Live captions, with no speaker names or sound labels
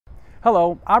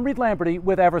Hello, I'm Reed Lamberty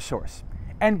with Eversource,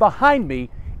 and behind me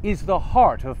is the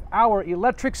heart of our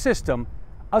electric system,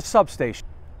 a substation.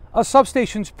 A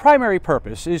substation's primary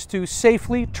purpose is to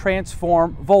safely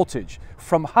transform voltage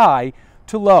from high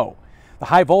to low. The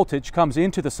high voltage comes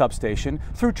into the substation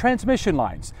through transmission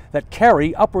lines that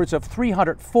carry upwards of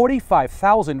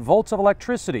 345,000 volts of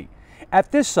electricity.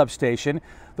 At this substation,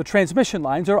 the transmission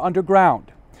lines are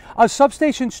underground. A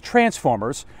substation's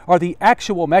transformers are the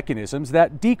actual mechanisms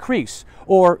that decrease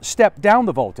or step down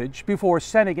the voltage before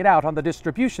sending it out on the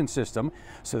distribution system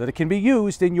so that it can be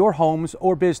used in your homes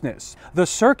or business. The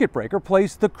circuit breaker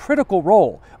plays the critical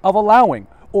role of allowing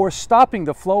or stopping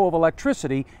the flow of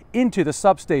electricity into the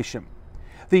substation.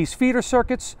 These feeder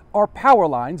circuits are power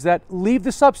lines that leave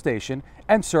the substation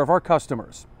and serve our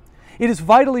customers. It is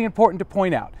vitally important to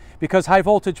point out, because high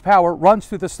voltage power runs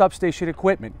through the substation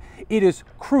equipment, it is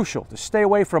crucial to stay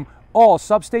away from all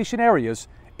substation areas,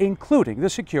 including the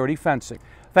security fencing.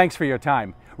 Thanks for your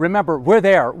time. Remember, we're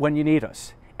there when you need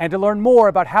us. And to learn more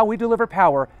about how we deliver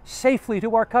power safely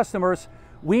to our customers,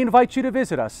 we invite you to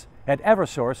visit us at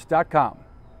eversource.com.